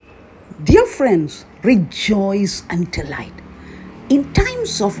Dear friends, rejoice and delight. In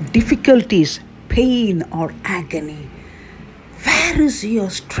times of difficulties, pain, or agony, where is your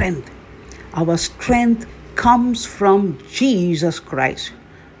strength? Our strength comes from Jesus Christ.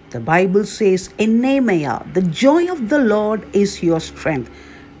 The Bible says in Nehemiah, the joy of the Lord is your strength.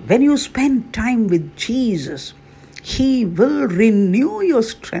 When you spend time with Jesus, He will renew your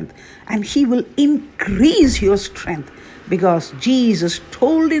strength and He will increase your strength. Because Jesus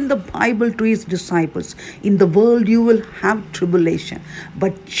told in the Bible to His disciples, in the world you will have tribulation,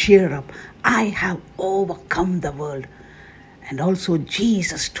 but cheer up, I have overcome the world. And also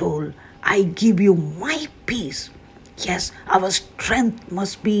Jesus told, I give you my peace. Yes, our strength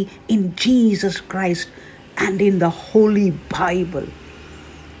must be in Jesus Christ and in the Holy Bible.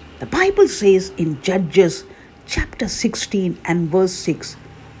 The Bible says in Judges chapter 16 and verse 6,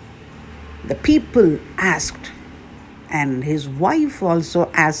 the people asked, and his wife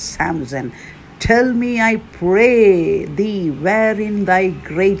also asked Samson, tell me, I pray thee, wherein thy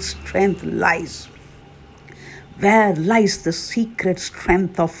great strength lies. Where lies the secret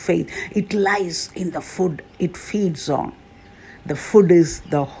strength of faith? It lies in the food it feeds on. The food is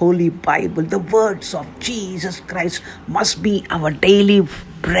the Holy Bible. The words of Jesus Christ must be our daily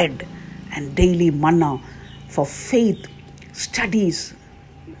bread and daily manna. For faith studies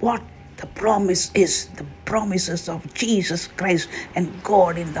what the promise is, the promises of Jesus Christ and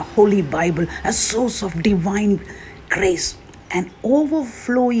God in the Holy Bible, a source of divine grace and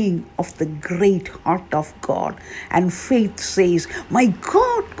overflowing of the great heart of God. And faith says, my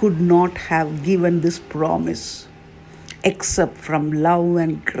God could not have given this promise except from love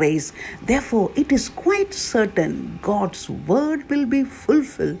and grace. Therefore, it is quite certain God's word will be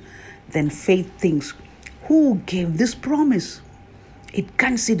fulfilled. Then faith thinks, who gave this promise? It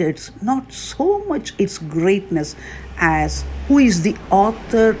considers not so much its greatness as who is the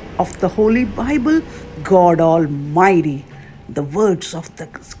author of the Holy Bible, God Almighty. The words of the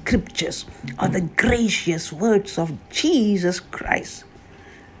scriptures are the gracious words of Jesus Christ.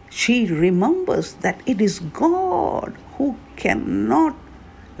 She remembers that it is God who cannot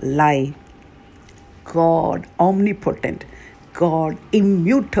lie, God omnipotent, God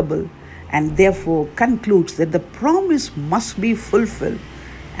immutable, and therefore concludes that the promise must be fulfilled.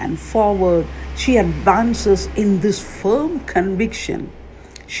 And forward, she advances in this firm conviction.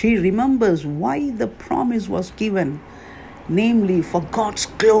 She remembers why the promise was given, namely for God's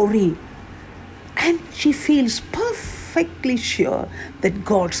glory. And she feels perfectly sure that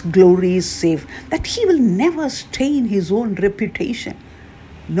God's glory is safe, that He will never stain His own reputation,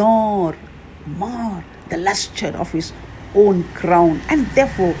 nor mar the luster of His own crown, and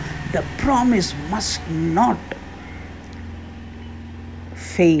therefore the promise must not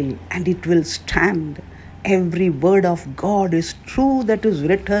fail and it will stand. Every word of God is true that is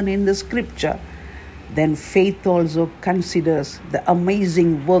written in the scripture. Then faith also considers the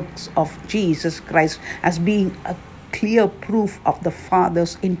amazing works of Jesus Christ as being a clear proof of the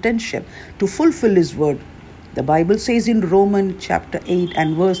Father's intention to fulfill His word. The Bible says in Romans chapter 8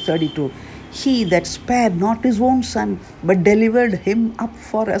 and verse 32, He that spared not His own Son, but delivered Him up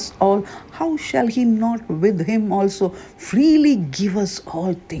for us all, how shall He not with Him also freely give us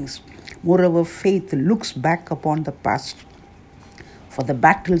all things? Moreover, faith looks back upon the past, for the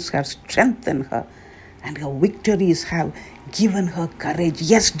battles have strengthened her, and her victories have given her courage.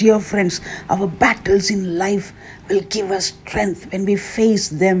 Yes, dear friends, our battles in life will give us strength when we face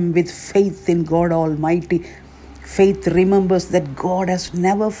them with faith in God Almighty. Faith remembers that God has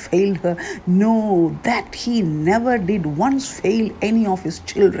never failed her. No, that He never did once fail any of His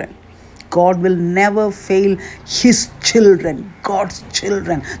children. God will never fail His children. God's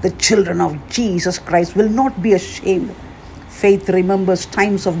children, the children of Jesus Christ, will not be ashamed. Faith remembers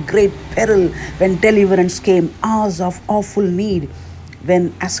times of great peril when deliverance came, hours of awful need,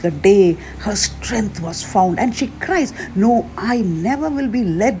 when as her day her strength was found, and she cries, no, I never will be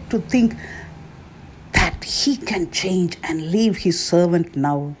led to think that He can change and leave His servant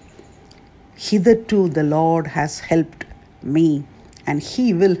now. Hitherto the Lord has helped me, and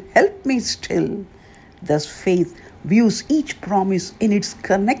He will help me still. Thus faith views each promise in its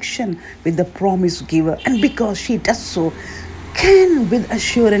connection with the promise giver, and because she does so, can with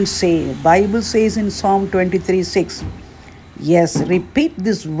assurance say, Bible says in Psalm 23:6, yes, repeat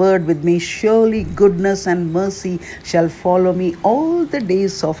this word with me, surely goodness and mercy shall follow me all the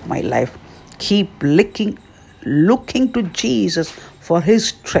days of my life. Keep looking to Jesus for His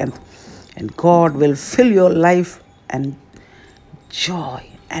strength, and God will fill your life and joy,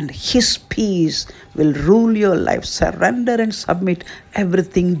 and His peace will rule your life. Surrender and submit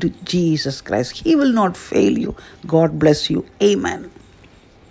everything to Jesus Christ. He will not fail you. God bless you. Amen.